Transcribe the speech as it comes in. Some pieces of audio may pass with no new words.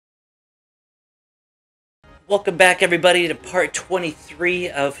Welcome back, everybody, to part 23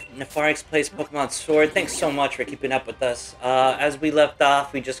 of Neph4rix Plays Pokemon Sword. Thanks so much for keeping up with us. As we left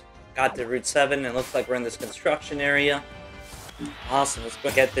off, we just got to Route 7, and it looks like we're in this construction area. Awesome, let's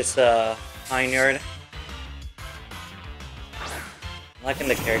go get this pine yard. I'm liking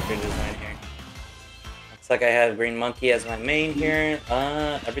the character design here. Looks like I have Green Monkey as my main here.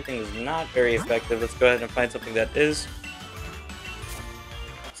 Everything is not very effective. Let's go ahead and find something that is.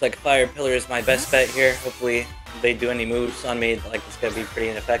 Like Fire Pillar is my best bet here. Hopefully, if they do any moves on me, like it's gonna be pretty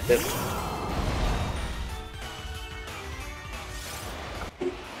ineffective.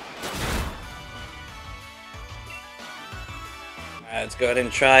 Alright, let's go ahead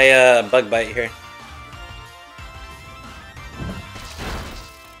and try Bug Bite here.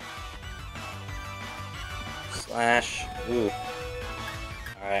 Slash. Ooh.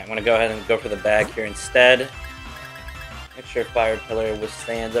 Alright, I'm gonna go ahead and go for the bag here instead. Make sure Fire Pillar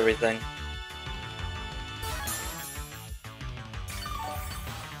withstands everything.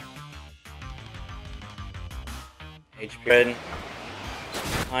 HP Red.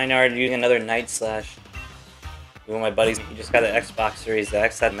 Pinard using another Night Slash. One of my buddies, he just got an Xbox Series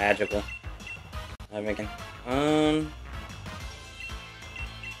X, that's magical. I'm making. I'm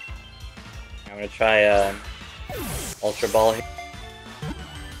gonna try Ultra Ball here.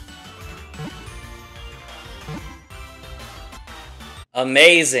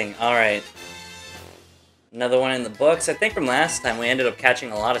 Amazing! Alright. Another one in the books. I think from last time we ended up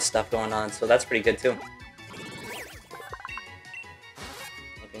catching a lot of stuff going on, so that's pretty good too.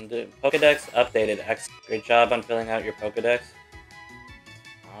 Looking good. Pokedex updated. Great job on filling out your Pokedex.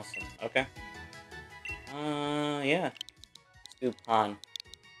 Awesome. Okay. Yeah. Let's do Pond.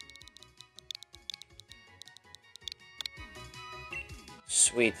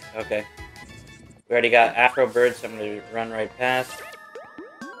 Sweet. Okay. We already got Afro Bird, so I'm gonna run right past.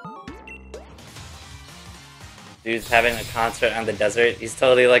 Dude's having a concert on the desert. He's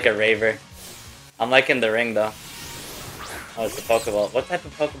totally like a raver. I'm liking the ring though. Oh, it's a Pokeball. What type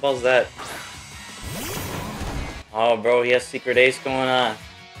of Pokeball is that? Oh, bro, he has Secret Ace going on.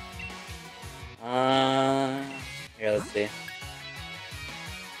 Here, let's see.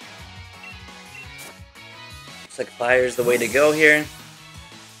 Looks like fire's the way to go here.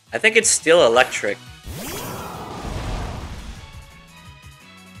 I think it's still electric.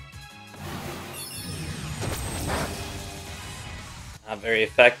 Not very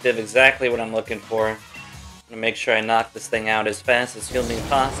effective, exactly what I'm looking for. I'm gonna make sure I knock this thing out as fast as humanly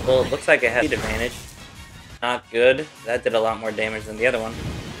possible. It looks like I have speed advantage. Not good. That did a lot more damage than the other one.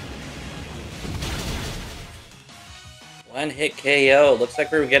 One hit KO. Looks like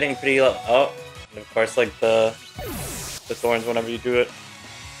we're getting pretty low. Oh, and of course, like the thorns whenever you do it.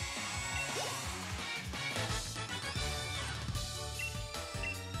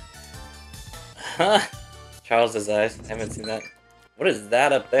 Huh? Charles' eyes. I haven't seen that. What is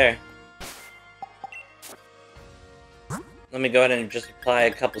that up there? Let me go ahead and just apply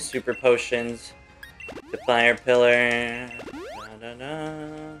a couple super potions to Fire Pillar. Da, da, da.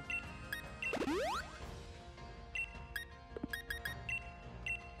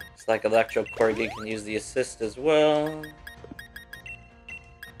 Looks like Electro Corgi can use the assist as well.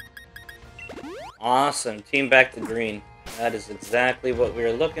 Awesome. Team back to green. That is exactly what we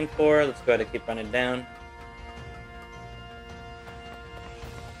were looking for. Let's go ahead and keep running down.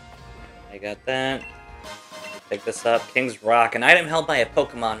 I got that. Pick this up. King's Rock. An item held by a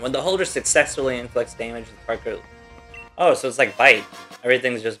Pokemon. When the holder successfully inflicts damage with Parker. Oh, so it's like Bite.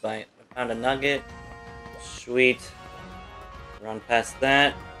 Everything's just Bite. I found a nugget. Sweet. Run past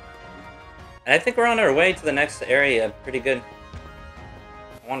that. And I think we're on our way to the next area. Pretty good.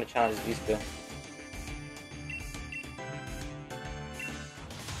 I want to challenge these two.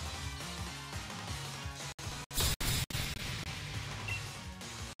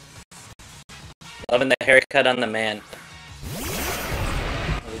 Loving the haircut on the man.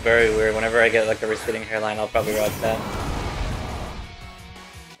 It's very weird. Whenever I get like a receding hairline, I'll probably rock that.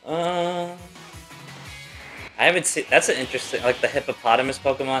 I haven't seen. That's an interesting, like the hippopotamus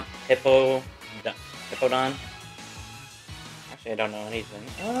Pokemon, Hippodon. Actually, I don't know anything.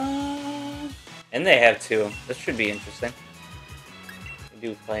 And they have two. This should be interesting. We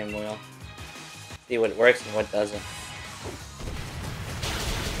do Flame Wheel. See what works and what doesn't.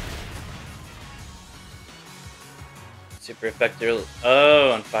 Super effective.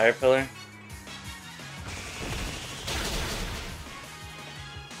 Oh, on Fire Pillar.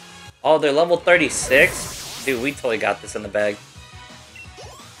 Oh, they're level 36? Dude, we totally got this in the bag.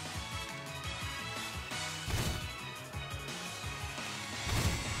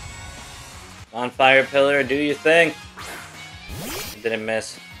 On Fire Pillar, do your thing. Didn't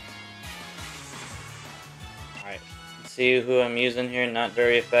miss. Let's see who I'm using here. Not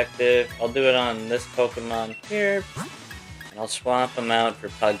very effective. I'll do it on this Pokemon here. And I'll swap him out for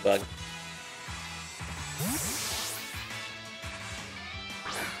Pugbug.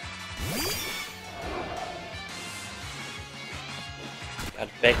 Got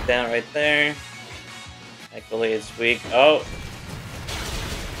faked out right there. Thankfully it's weak. Oh!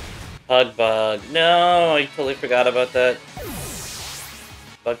 Pugbug. No! I totally forgot about that.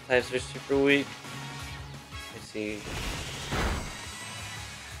 Bug types are super weak. Let's see.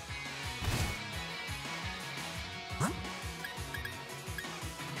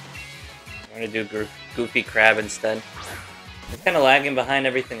 I'm gonna do Goofy Crab instead. He's kind of lagging behind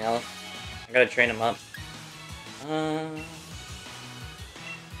everything else. I gotta train him up.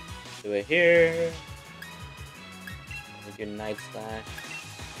 Do it here. We do Night Slash.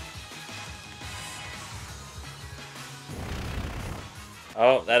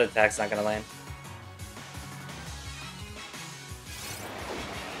 Oh, that attack's not gonna land.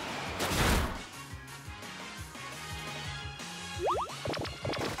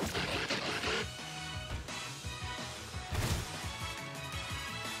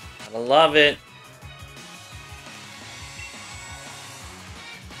 I love it.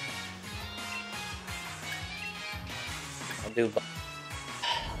 I'll do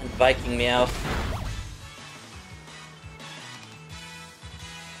Viking Meow.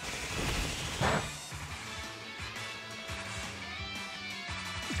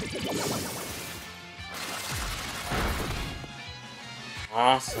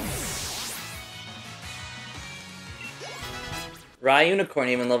 Awesome. Rye Unicorn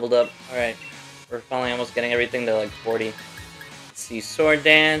even leveled up. Alright. We're finally almost getting everything to like 40. Let's see, Sword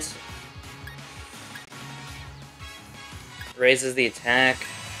Dance. Raises the attack.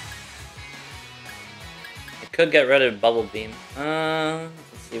 It could get rid of Bubble Beam. Let's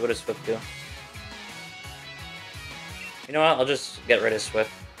see, what does Swift do? You know what, I'll just get rid of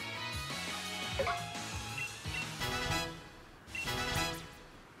Swift.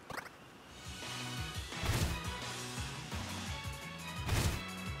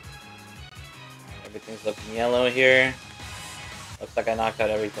 Everything's looking yellow here. Looks like I knocked out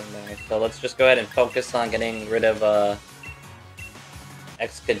everything there. So let's just go ahead and focus on getting rid of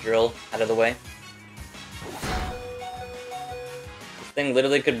Excadrill out of the way. This thing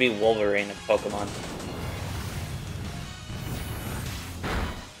literally could be Wolverine of Pokemon.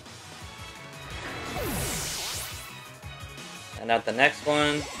 And out the next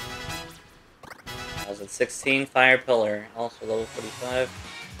one. I was at 16, Fire Pillar, also level 45.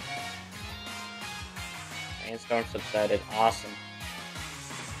 Rainstorm subsided, awesome.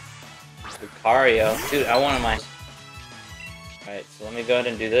 Lucario, dude, I want my. Alright, so let me go ahead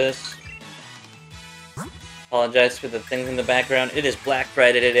and do this. Apologize for the things in the background. It is Black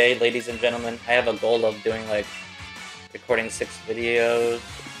Friday today, ladies and gentlemen. I have a goal of doing like recording 6 videos.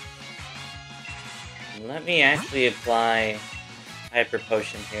 Let me actually apply Hyper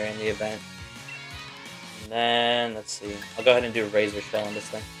Potion here in the event. And then, let's see. I'll go ahead and do Razor Shell on this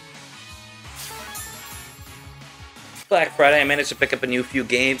thing. Black Friday, I managed to pick up a new few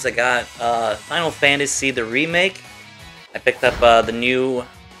games. I got Final Fantasy, the remake. I picked up the new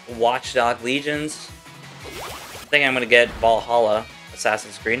Watchdog Legions. I think I'm going to get Valhalla,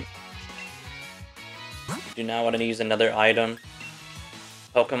 Assassin's Creed. Do not want to use another item.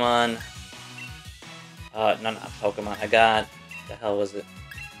 Pokemon. No, not Pokemon. I got... What the hell was it?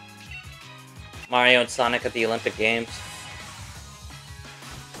 Mario and Sonic at the Olympic Games.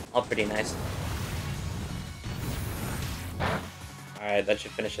 All pretty nice. Alright, that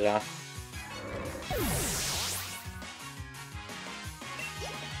should finish it off.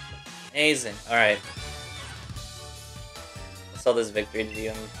 Amazing. Alright. I saw this victory to you.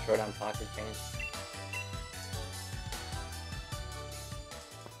 I'm short on pocket change.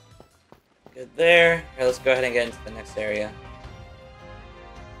 Good there. Here, let's go ahead and get into the next area.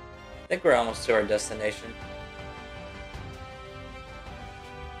 I think we're almost to our destination.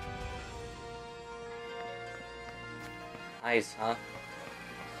 Nice, huh?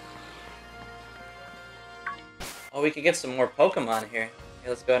 Oh, we could get some more Pokemon here. Okay,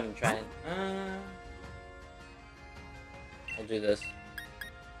 let's go ahead and try it. I'll do this.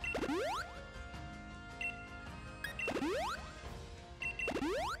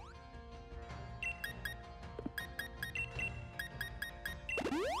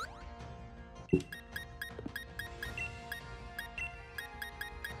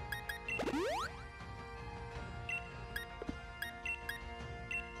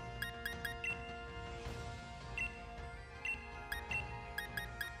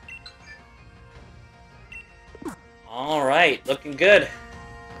 Alright, looking good.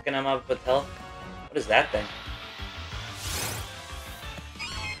 Looking him up with health. What is that thing?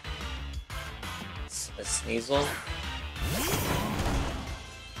 a Sneasel.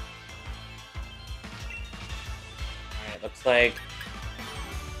 Alright, looks like...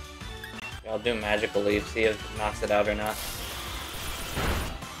 I'll do Magical Leaf, see if it knocks it out or not.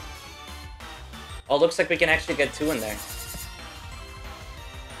 Oh, looks like we can actually get 2 in there.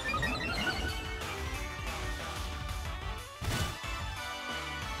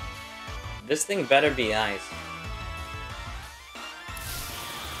 This thing better be ice.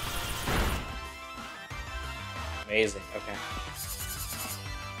 Amazing, okay.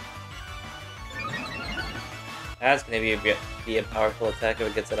 That's gonna be a powerful attack if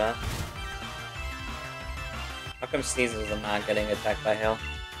it gets it off. How come Sneasels are not getting attacked by hail?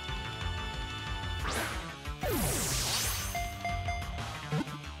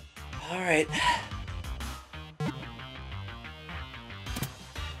 Alright.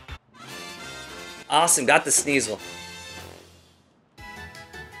 Awesome, got the Sneasel.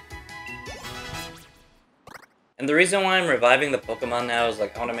 And the reason why I'm reviving the Pokemon now is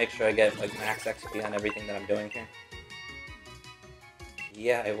like I want to make sure I get like max XP on everything that I'm doing here.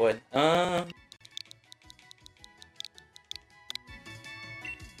 Yeah, I would.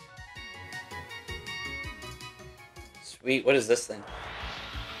 Sweet, what is this thing?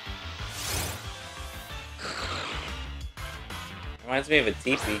 Reminds me of a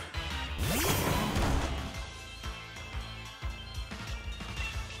teepee.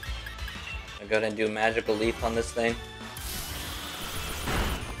 I'll go ahead and do a Magical Leaf on this thing.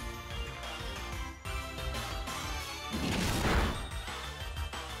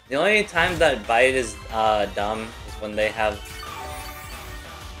 The only time that Bite is dumb is when they have...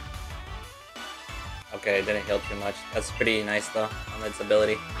 Okay, it didn't heal too much. That's pretty nice though, on its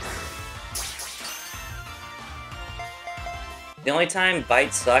ability. The only time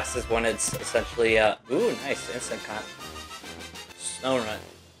Bite sucks is when it's essentially, ooh, nice, instant con. Snow Run.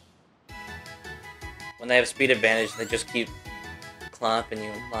 When they have speed advantage, they just keep clomping you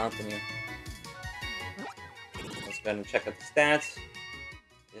and clomping you. Let's go ahead and check out the stats.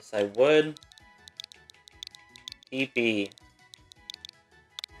 Yes, I would. PP.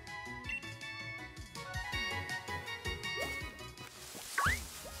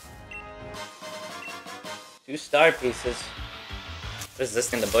 Two star pieces. What is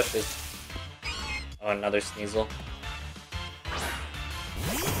this in the bushes? Oh, another Sneasel.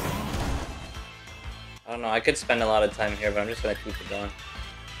 I don't know, I could spend a lot of time here, but I'm just gonna keep it going.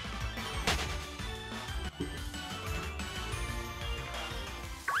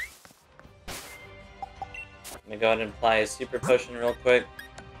 Let me go ahead and apply a super potion real quick.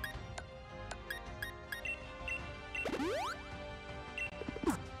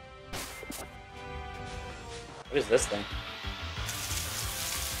 What is this thing?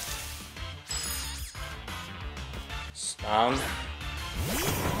 Stomp.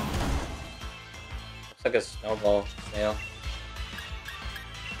 Looks like a snowball snail.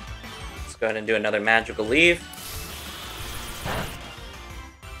 Let's go ahead and do another Magical Leaf.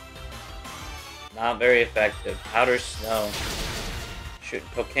 Not very effective. Powder Snow. Shooting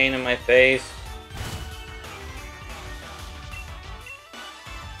cocaine in my face.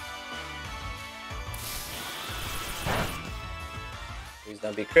 Please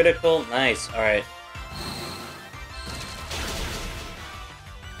don't be critical. Nice. Alright.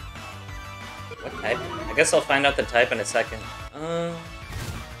 What type? I guess I'll find out the type in a second.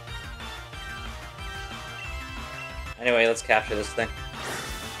 Anyway, let's capture this thing.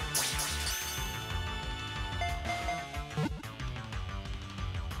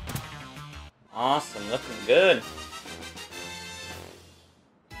 Awesome, looking good.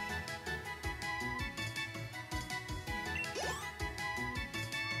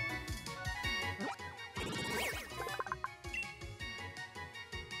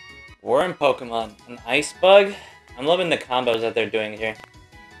 Worm Pokemon, an Ice Bug. I'm loving the combos that they're doing here.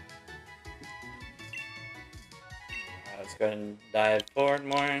 Let's go ahead and dive forward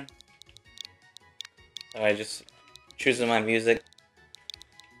more. Sorry, just choosing my music.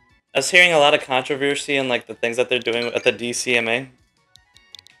 I was hearing a lot of controversy and like the things that they're doing at the DCMA.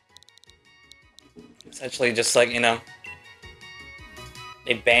 Essentially, just like, you know,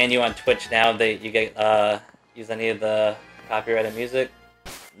 they ban you on Twitch now. You get use any of the copyrighted music.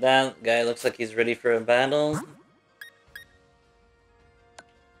 That guy looks like he's ready for a battle.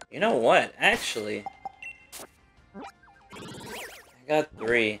 You know what? Actually, I got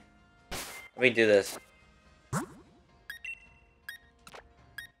 3. Let me do this.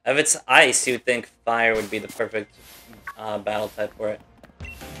 If it's ice, you'd think fire would be the perfect battle type for it.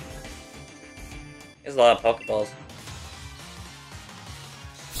 There's a lot of Pokeballs.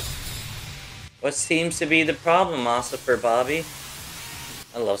 What seems to be the problem, Masa, for Bobby?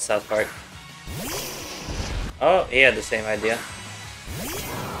 I love South Park. Oh, he had the same idea.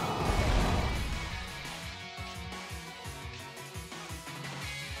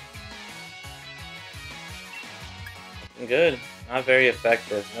 Good. Not very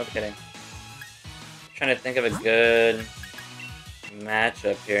effective. No kidding. I'm trying to think of a good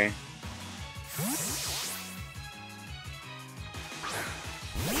matchup here.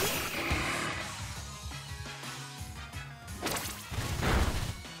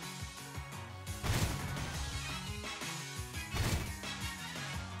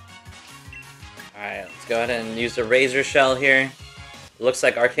 Alright, let's go ahead and use the Razor Shell here. Looks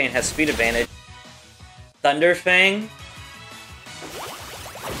like Arcane has speed advantage. Thunder Fang.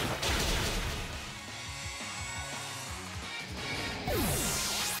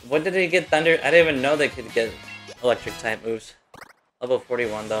 What did he get? Thunder? I didn't even know they could get electric type moves. Level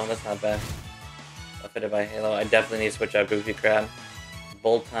 41 though, that's not bad. Buffeted by Halo. I definitely need to switch out Goofy Crab.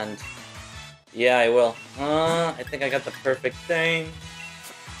 Bolt Hunt. Yeah, I will. I think I got the perfect thing.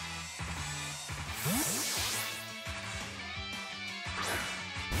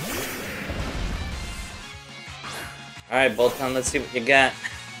 Alright, Bolt Hunt, let's see what you got.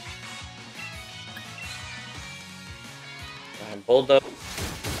 Alright, Bulldoze.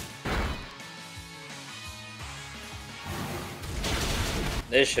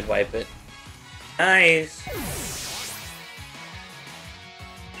 This should wipe it. Nice!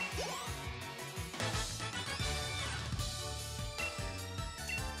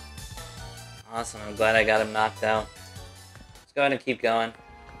 Awesome, I'm glad I got him knocked out. Let's go ahead and keep going.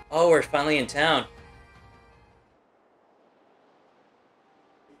 Oh, we're finally in town.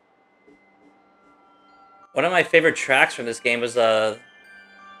 One of my favorite tracks from this game was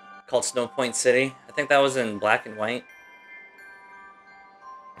called Snow Point City. I think that was in black and white.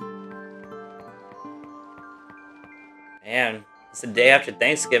 Man, it's the day after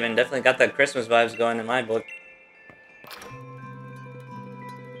Thanksgiving. Definitely got that Christmas vibes going in my book.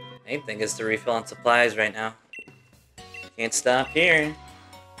 Main thing is to refill on supplies right now. Can't stop here.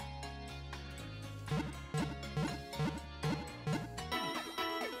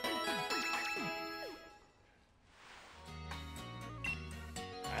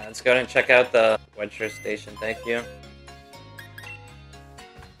 Alright, let's go ahead and check out the Wedger Station. Thank you.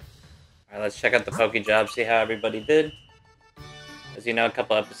 Alright, let's check out the Poke Job, see how everybody did. As you know, a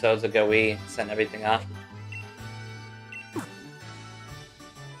couple episodes ago, we sent everything off.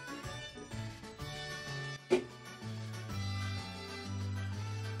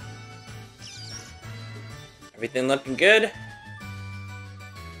 Everything looking good.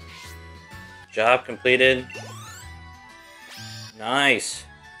 Job completed. Nice.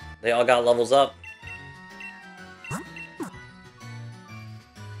 They all got levels up.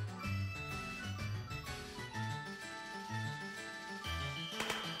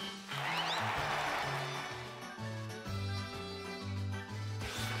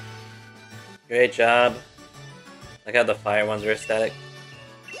 Great job. Look how the fire ones are aesthetic.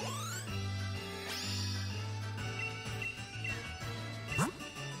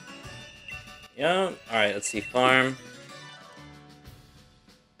 Yeah. Alright, let's see. Farm.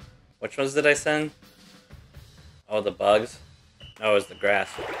 Which ones did I send? Oh, the bugs? No, it was the grass.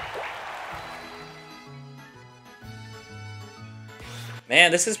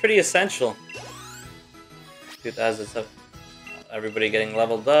 Man, this is pretty essential. 2007. Everybody getting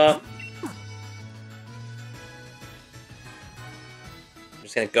leveled up. I'm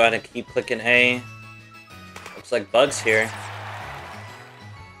just gonna go ahead and keep clicking A. Looks like bugs here.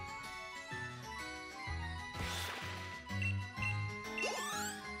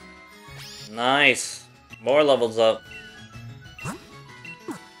 Nice. More levels up.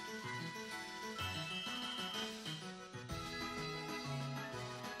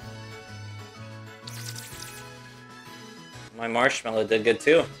 My marshmallow did good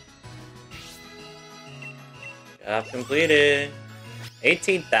too. Job completed.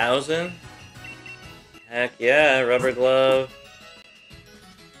 18,000. Heck yeah, rubber glove.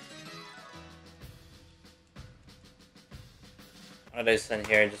 What did I send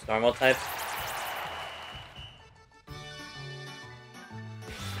here? Just normal types?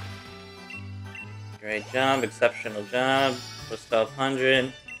 Great job, exceptional job. Plus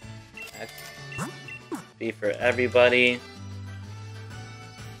 1200. B for everybody.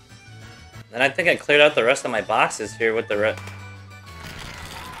 Then I think I cleared out the rest of my boxes here with the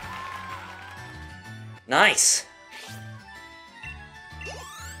Nice!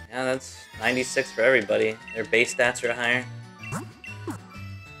 Yeah, that's 96 for everybody. Their base stats are higher.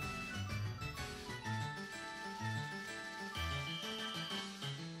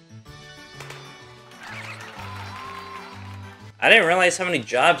 I didn't realize how many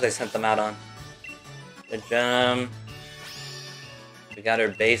jobs I sent them out on. Good job. We got our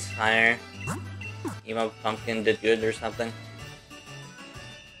base higher. Emo Pumpkin did good or something.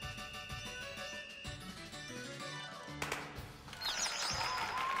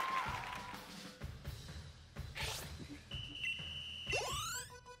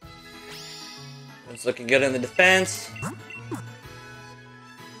 It's looking good in the defense.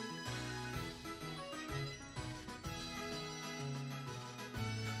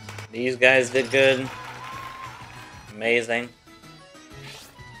 These guys did good. Amazing.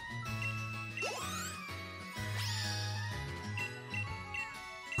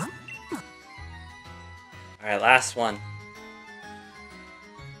 Alright, last one.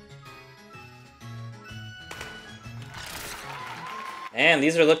 Man,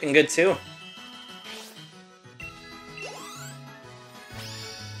 these are looking good too.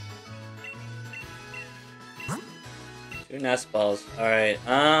 Two nest balls. Alright,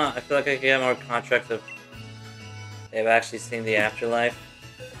 I feel like I could get more contracts if they've actually seen the afterlife.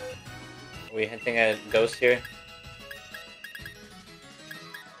 Are we hinting at ghosts here?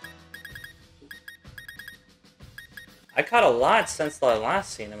 I caught a lot since I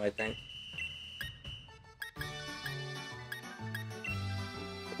last seen him, I think.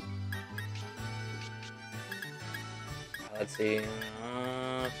 Let's see.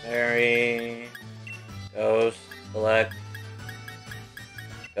 Fairy. Ghost. Select.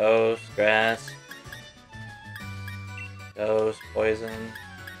 Ghost. Grass. Ghost. Poison.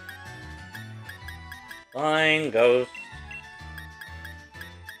 Flying. Ghost.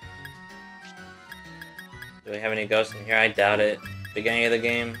 Do we have any ghosts in here? I doubt it. Beginning of the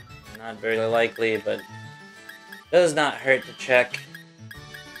game, not very likely, but does not hurt to check.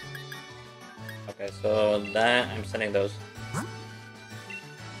 Okay, so that I'm sending those.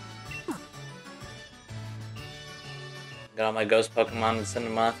 Got all my ghost Pokemon and send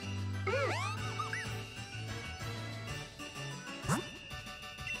them off.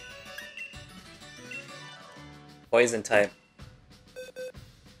 Poison type.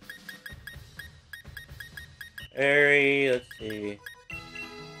 Let's see.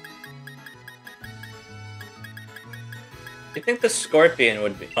 You think the Scorpion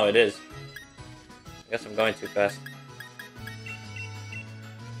would be? Oh, it is. I guess I'm going too fast.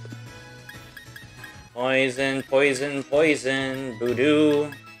 Poison, poison, poison,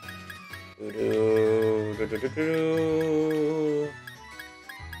 voodoo. Voodoo, doo-doo-doo-doo-doo.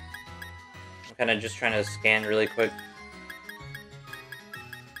 I'm kind of just trying to scan really quick.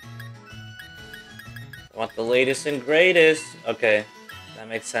 I want the latest and greatest. Okay, that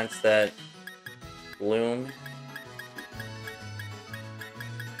makes sense that Bloom.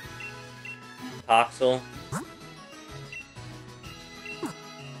 Toxel.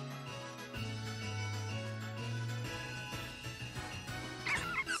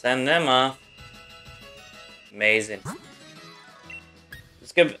 Send them off. Amazing.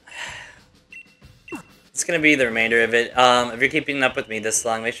 It's good. It's gonna be the remainder of it. If you're keeping up with me this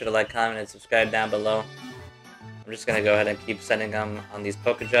long, make sure to like, comment, and subscribe down below. I'm just gonna go ahead and keep sending them on these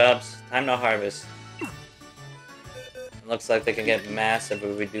Poké Jobs. Time to harvest. It looks like they can get massive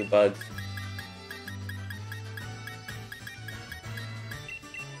if we do bugs.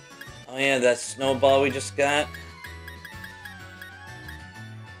 Oh yeah, that snowball we just got.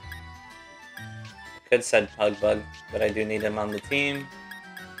 Could said Pug Bug, but I do need him on the team.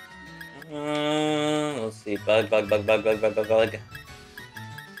 Let's see, bug.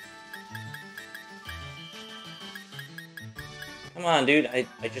 Come on, dude, I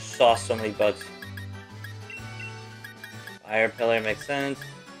just saw so many bugs. Fire Pillar makes sense.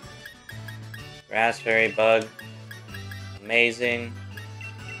 Grass Fairy, bug. Amazing.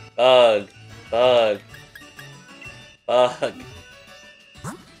 Bug.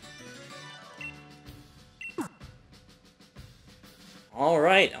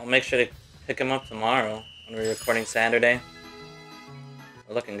 Alright, I'll make sure to pick him up tomorrow when we're recording Saturday.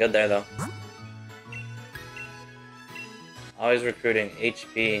 We're looking good there, though. Always recruiting.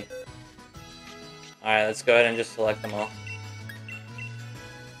 HP. Alright, let's go ahead and just select them all.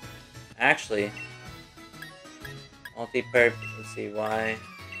 Actually, multi-perp, let's see, why.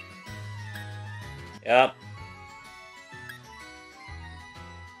 Yep.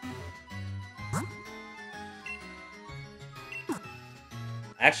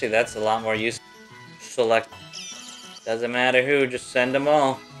 Actually, that's a lot more useful. Select. Doesn't matter who, just send them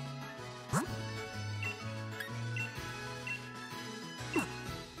all.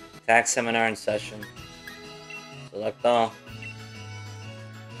 Attack Seminar in session. Select all.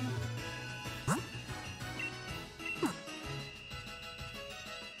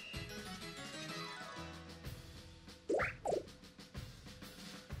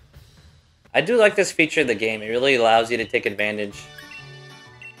 I do like this feature of the game. It really allows you to take advantage.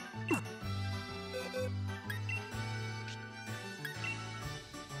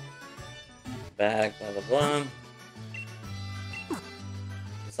 Back, blah blah blah.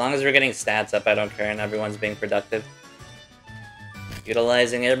 As long as we're getting stats up, I don't care, and everyone's being productive.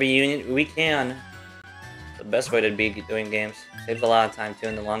 Utilizing every unit we can. The best way to be doing games. Saves a lot of time too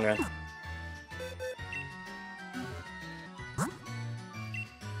in the long run.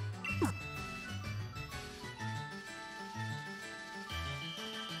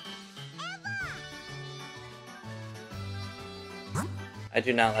 I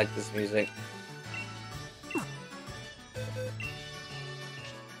do not like this music.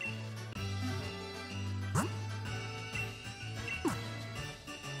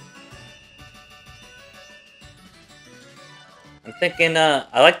 I'm thinking,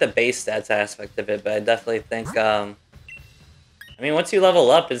 I like the base stats aspect of it, but I definitely think, I mean, once you level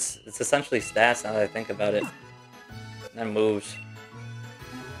up, it's essentially stats now that I think about it. And then moves.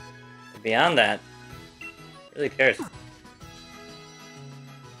 Beyond that, who really cares?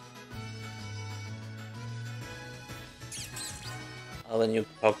 All the new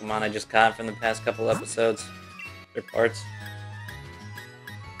Pokemon I just caught from the past couple episodes. Their parts.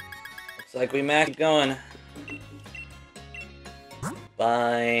 Looks like we might keep going.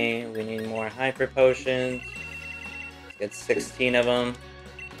 Bye. We need more Hyper Potions. Let's get 16 of them.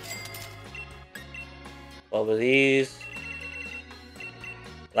 12 of these.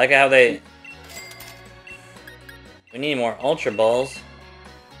 I like how they... We need more Ultra Balls.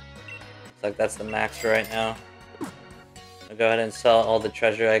 Looks like that's the max for right now. I'll go ahead and sell all the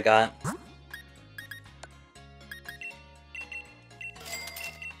treasure I got.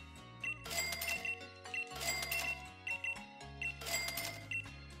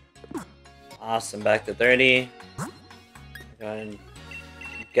 Awesome, back to 30. Go ahead and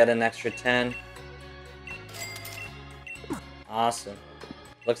get an extra 10. Awesome.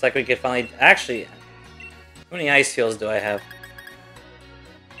 Looks like we could finally... Actually, how many Ice Heals do I have?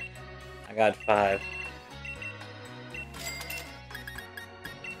 I got 5.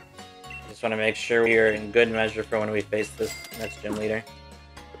 Just want to make sure we are in good measure for when we face this next gym leader.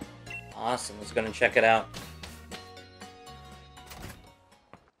 Awesome, let's go and check it out.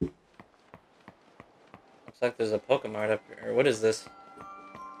 Looks like there's a Pokemon up here. What is this?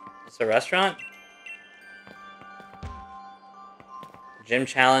 It's a restaurant? Gym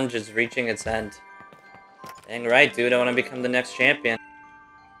challenge is reaching its end. Dang right, dude, I want to become the next champion.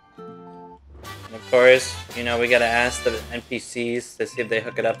 And of course, you know, we gotta ask the NPCs to see if they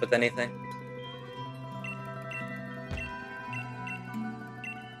hook it up with anything.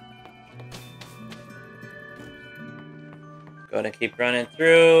 Go ahead and keep running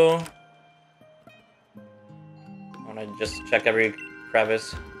through. I want to just check every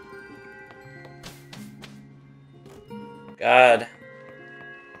crevice. God.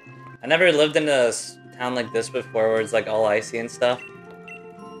 I never lived in a town like this before where it's like all icy and stuff.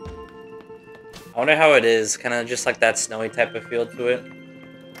 I wonder how it is, kind of just like that snowy type of feel to it.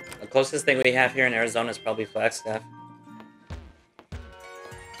 The closest thing we have here in Arizona is probably Flagstaff.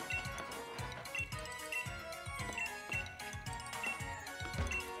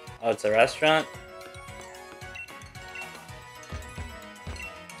 Oh, it's a restaurant?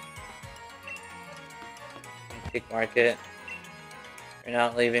 Antique market. You're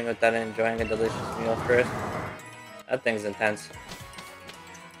not leaving without enjoying a delicious meal first. That thing's intense.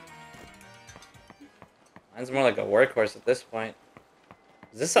 Mine's more like a workhorse at this point.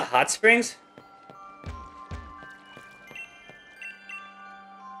 Is this a hot springs?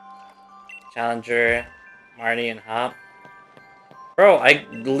 Challenger, Marty, and Hop. Bro, I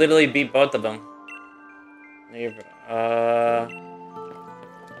literally beat both of them.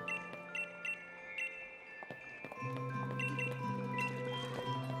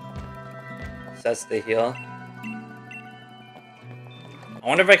 Sets the heal. I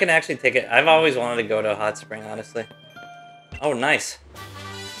wonder if I can actually take it. I've always wanted to go to a hot spring, honestly. Oh, nice.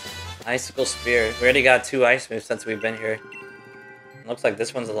 Icicle Spear. We already got 2 ice moves since we've been here. Looks like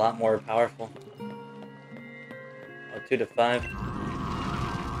this one's a lot more powerful. Oh, 2 to 5.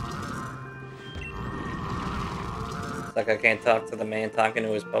 Looks like I can't talk to the man talking to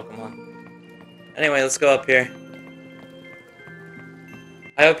his Pokemon. Anyway, let's go up here.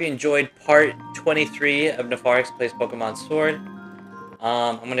 I hope you enjoyed part 23 of Neph4rix Plays Pokémon Sword.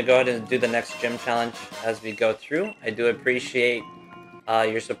 I'm going to go ahead and do the next gym challenge as we go through. I do appreciate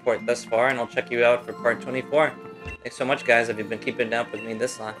your support thus far, and I'll check you out for part 24. Thanks so much, guys, if you've been keeping up with me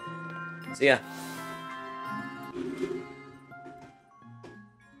this long. See ya.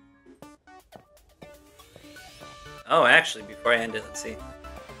 Oh, actually, before I end it, let's see.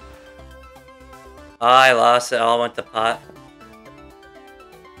 Oh, I lost it. All went to pot.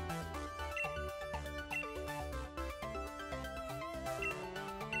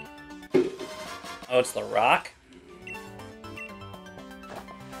 Oh, it's the rock?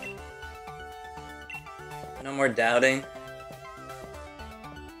 No more doubting.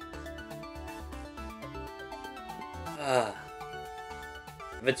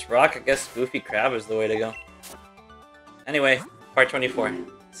 If it's rock, I guess Goofy Crab is the way to go. Anyway, part 24.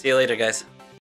 See you later, guys.